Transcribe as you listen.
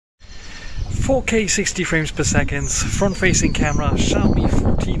4K 60 frames per second, front-facing camera, Xiaomi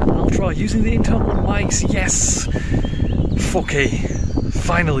 14 Ultra using the internal mics, yes! 4K,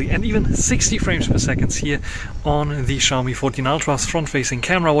 finally, and even 60 frames per second here on the Xiaomi 14 Ultra's front-facing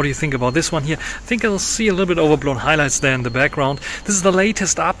camera. What do you think about this one here? I think I'll see a little bit overblown highlights there in the background. This is the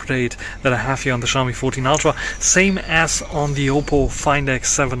latest update that I have here on the Xiaomi 14 Ultra, same as on the Oppo Find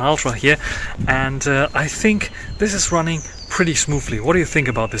X7 Ultra here, and I think this is running pretty smoothly. What do you think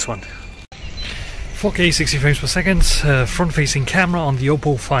about this one? 4K 60 frames per second, front-facing camera on the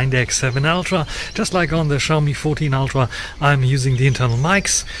Oppo Find X7 Ultra. Just like on the Xiaomi 14 Ultra, I'm using the internal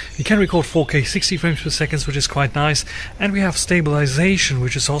mics. You can record 4K 60 frames per second, which is quite nice. And we have stabilization,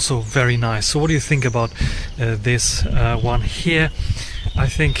 which is also very nice. So what do you think about this one here? I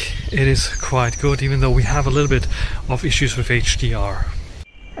think it is quite good, even though we have a little bit of issues with HDR.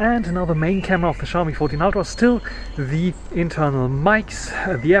 And now the main camera of the Xiaomi 14 Ultra, still the internal mics.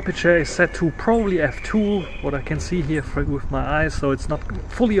 The aperture is set to probably f2, what I can see here with my eyes, so it's not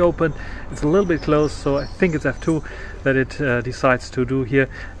fully open, it's a little bit closed, so I think it's f2 that it decides to do here.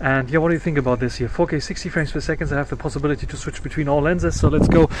 And yeah, what do you think about this here? 4K 60 frames per second, I have the possibility to switch between all lenses, so let's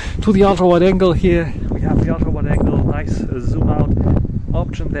go to the ultra wide angle here. We have the ultra wide angle, nice zoom out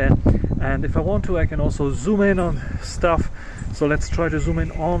option there, and if I want to I can also zoom in on stuff. So let's try to zoom in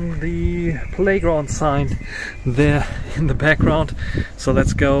on the playground sign there in the background. So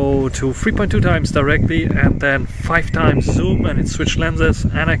let's go to 3.2 times directly and then 5 times zoom, and it switched lenses,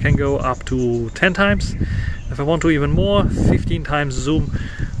 and I can go up to 10 times. If I want to even more, 15 times zoom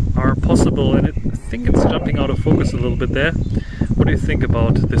are possible, and I think it's jumping out of focus a little bit there. What do you think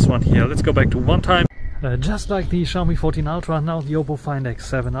about this one here? Let's go back to 1 time. Just like the Xiaomi 14 Ultra, now the Oppo Find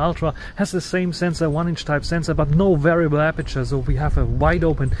X7 Ultra has the same sensor, 1-inch type sensor, but no variable aperture, so we have a wide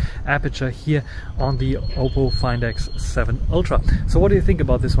open aperture here on the Oppo Find X7 Ultra. So what do you think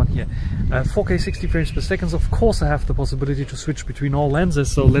about this one here? 4K 60 frames per second, of course I have the possibility to switch between all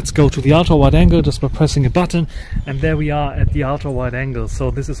lenses, so let's go to the ultra wide angle just by pressing a button, and there we are at the ultra wide angle. So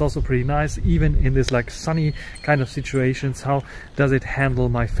this is also pretty nice, even in this like sunny kind of situations. How does it handle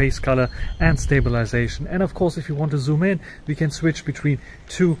my face color and stabilization? And of course, if you want to zoom in, we can switch between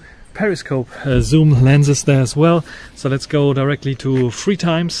 2 periscope zoom lenses there as well. So let's go directly to 3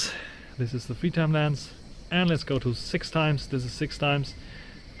 times. This is the 3-time lens, and let's go to 6 times. This is 6 times,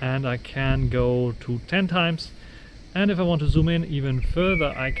 and I can go to 10 times. And if I want to zoom in even further,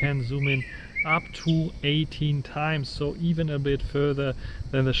 I can zoom in up to 18 times, so even a bit further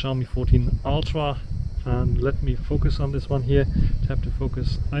than the Xiaomi 14 Ultra. And let me focus on this one here, tap to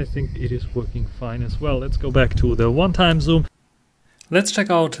focus. I think it is working fine as well. Let's go back to the 1-time zoom. Let's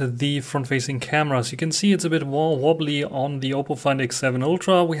check out the front-facing cameras. You can see it's a bit more wobbly on the Oppo Find X7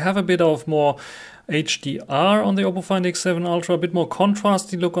 Ultra. We have a bit of more HDR on the Oppo Find X7 Ultra, a bit more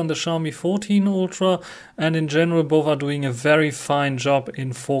contrasty look on the Xiaomi 14 Ultra, and in general both are doing a very fine job in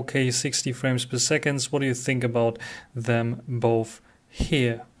 4K 60 frames per second. What do you think about them both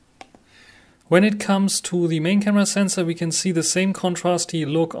here? When it comes to the main camera sensor, we can see the same contrasty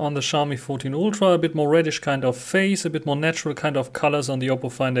look on the Xiaomi 14 Ultra, a bit more reddish kind of face, a bit more natural kind of colors on the Oppo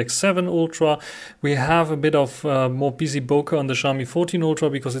Find X7 Ultra. We have a bit of more busy bokeh on the Xiaomi 14 Ultra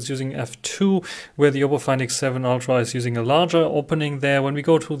because it's using f2, where the Oppo Find X7 Ultra is using a larger opening there. When we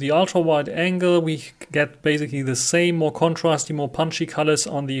go to the ultra wide angle, we get basically the same, more contrasty, more punchy colors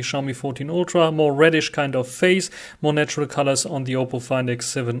on the Xiaomi 14 Ultra, more reddish kind of face, more natural colors on the Oppo Find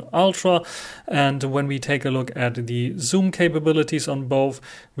X7 Ultra. And when we take a look at the zoom capabilities on both,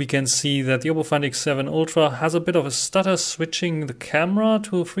 we can see that the Oppo Find X7 Ultra has a bit of a stutter switching the camera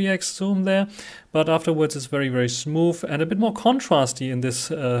to 3x zoom there, but afterwards it's very, very smooth and a bit more contrasty in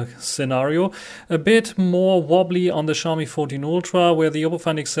this scenario. A bit more wobbly on the Xiaomi 14 Ultra, where the Oppo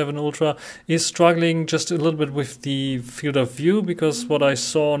Find X7 Ultra is struggling just a little bit with the field of view, because what I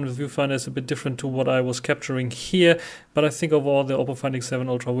saw on the viewfinder is a bit different to what I was capturing here, but I think overall the Oppo Find X7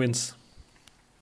 Ultra wins.